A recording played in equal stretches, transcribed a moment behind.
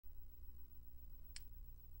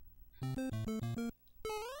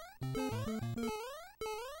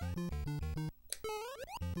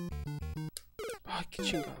qué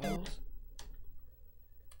chingados.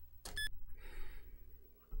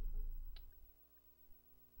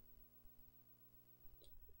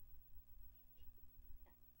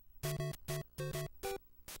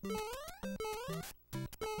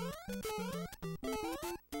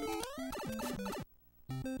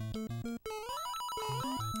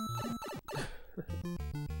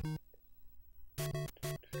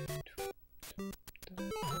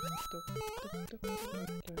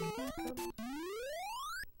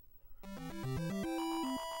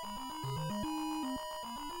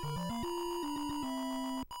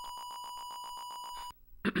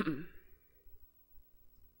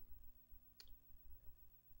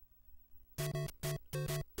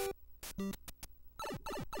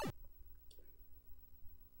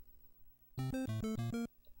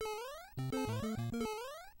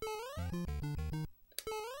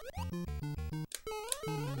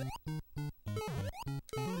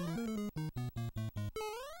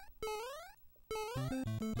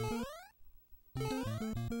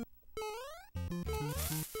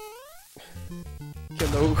 ¿Qué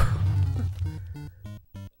onda, Hugo?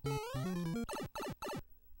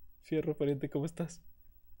 Fierro, pariente, ¿cómo estás?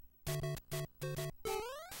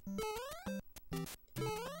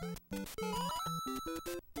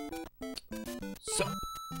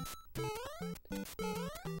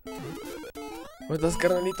 ¿Cómo estás,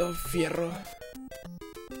 carnalito? Fierro.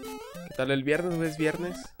 ¿Qué tal el viernes, güey? ¿Es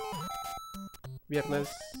viernes? Viernes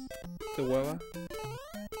de hueva.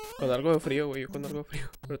 Con algo de frío, güey. Yo con algo de frío.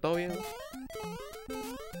 Pero todo bien, ¿no?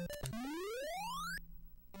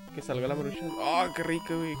 Que salga la maruchan. Oh, qué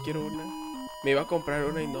rico, güey. Quiero una. Me iba a comprar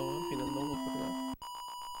una y no, al final no, por nada.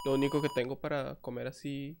 Lo único que tengo para comer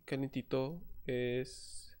así calentito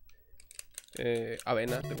es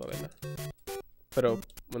avena. Tengo avena. Pero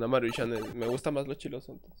una maruchan me gusta más lo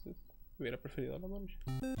chiloso, entonces hubiera preferido la maruchan.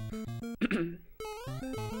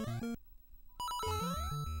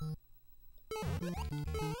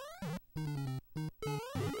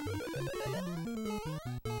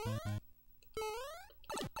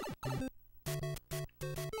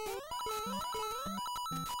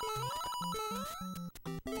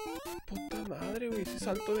 Puta madre, güey, ese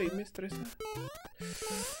salto de ahí me estresa.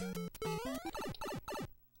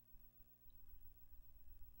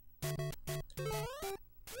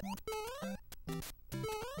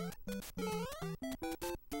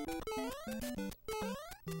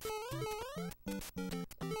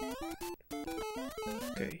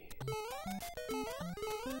 Ok.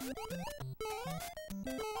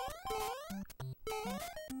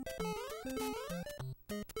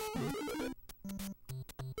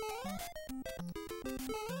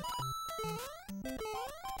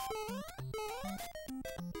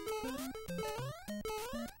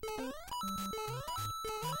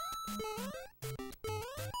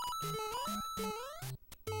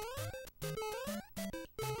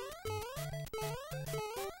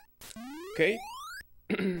 Ok.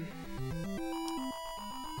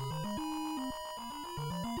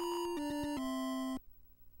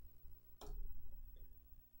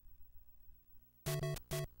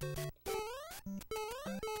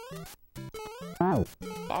 Wow.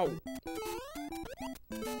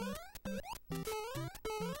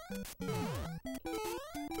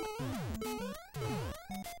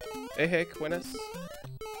 Heck, buenas.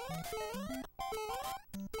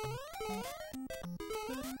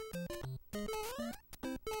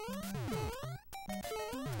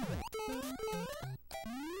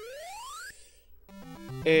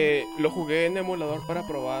 Lo jugué en emulador para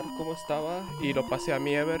probar cómo estaba y lo pasé a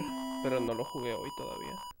mi Ever, pero no lo jugué hoy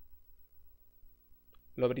todavía.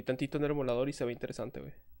 Lo abrí tantito en el emulador y se ve interesante,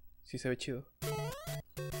 güey. Sí se ve chido.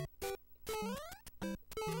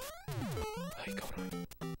 Ay, cabrón.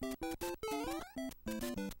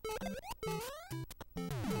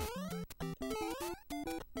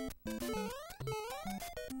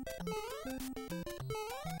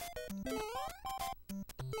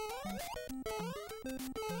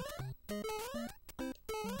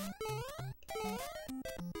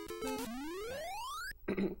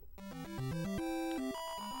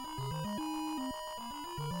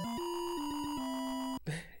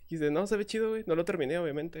 Y dice, no, se ve chido, güey. No lo terminé,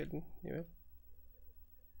 obviamente, el nivel.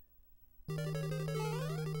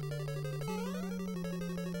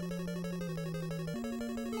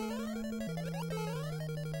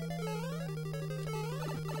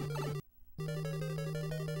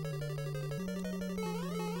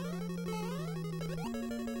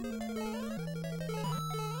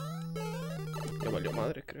 Ya valió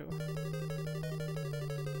madre, creo.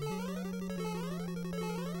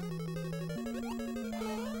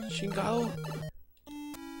 Chingado.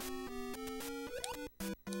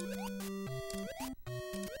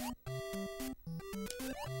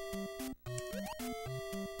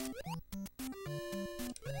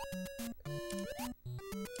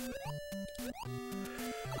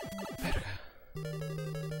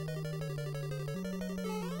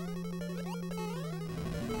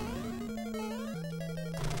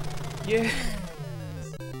 Yeah.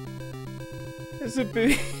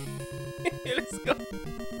 Super. Let's go.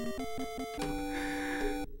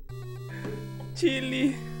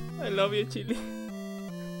 Chili. I love you, Chili.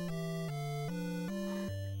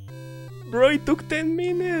 Bro, it took 10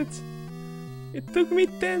 minutes. It took me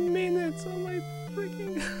 10 minutes. Oh my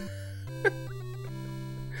freaking.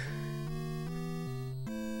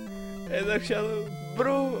 And actually,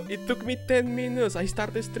 bro, it took me 10 minutes. I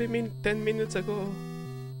started streaming 10 minutes ago.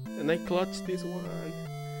 And I clutched this one.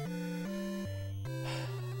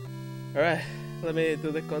 Alright, let me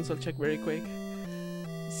do the console check very quick.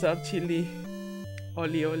 Sup, Chili?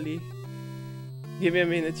 Oli Oli. Give me a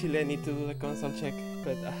minute, Chili. I need to do the console check.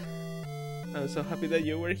 But I'm so happy that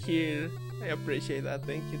you were here. I appreciate that.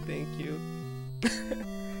 Thank you, thank you.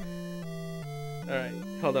 Alright,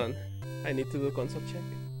 hold on. I need to do console check.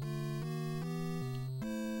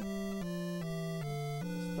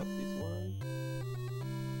 Stop this one.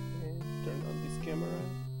 And turn on this camera.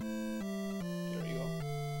 There we go.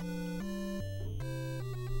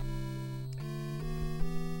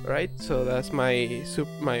 Alright, so that's my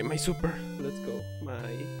super. Let's go.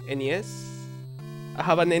 My NES. I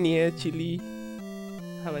have an NES, Chili.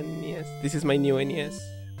 I have an NES. This is my new NES.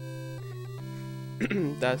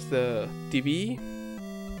 That's the TV.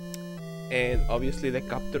 And obviously the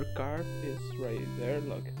capture card is right there.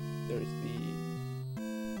 Look, there's the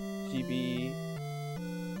GB.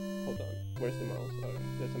 Hold on, where's the mouse? Oh,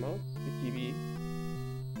 there's the mouse. The GB.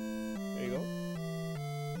 There you go.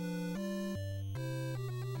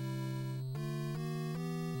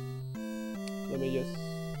 Let me just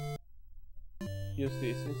use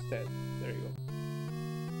this instead. There you go.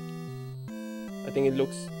 I think it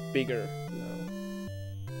looks bigger now.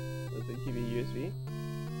 That's the GB USB.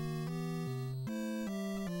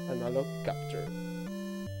 Analog capture.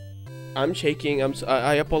 I'm shaking.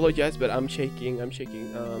 I apologize, but I'm shaking.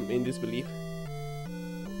 In disbelief.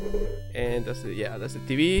 And that's the that's the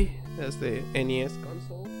TV. That's the NES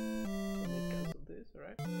console. Let me cancel this,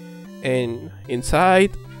 alright? And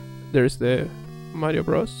inside there's the Mario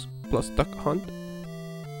Bros. Plus Duck Hunt.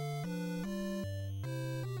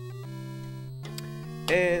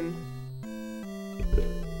 And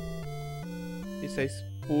it says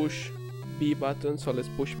push B button, so let's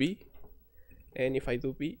push B. And if I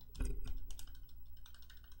do B,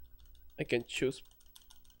 I can choose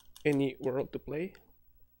any world to play.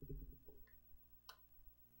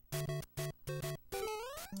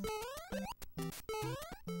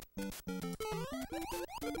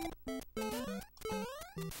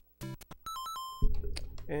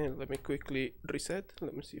 And let me quickly reset.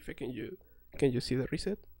 Let me see if I can you see the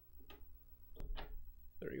reset?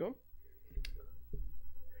 There we go.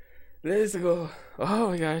 Let's go. Oh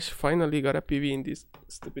my gosh, finally got a PB in this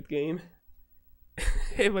stupid game.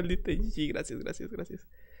 Maldita GG, gracias.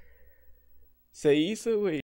 Se hizo, güey.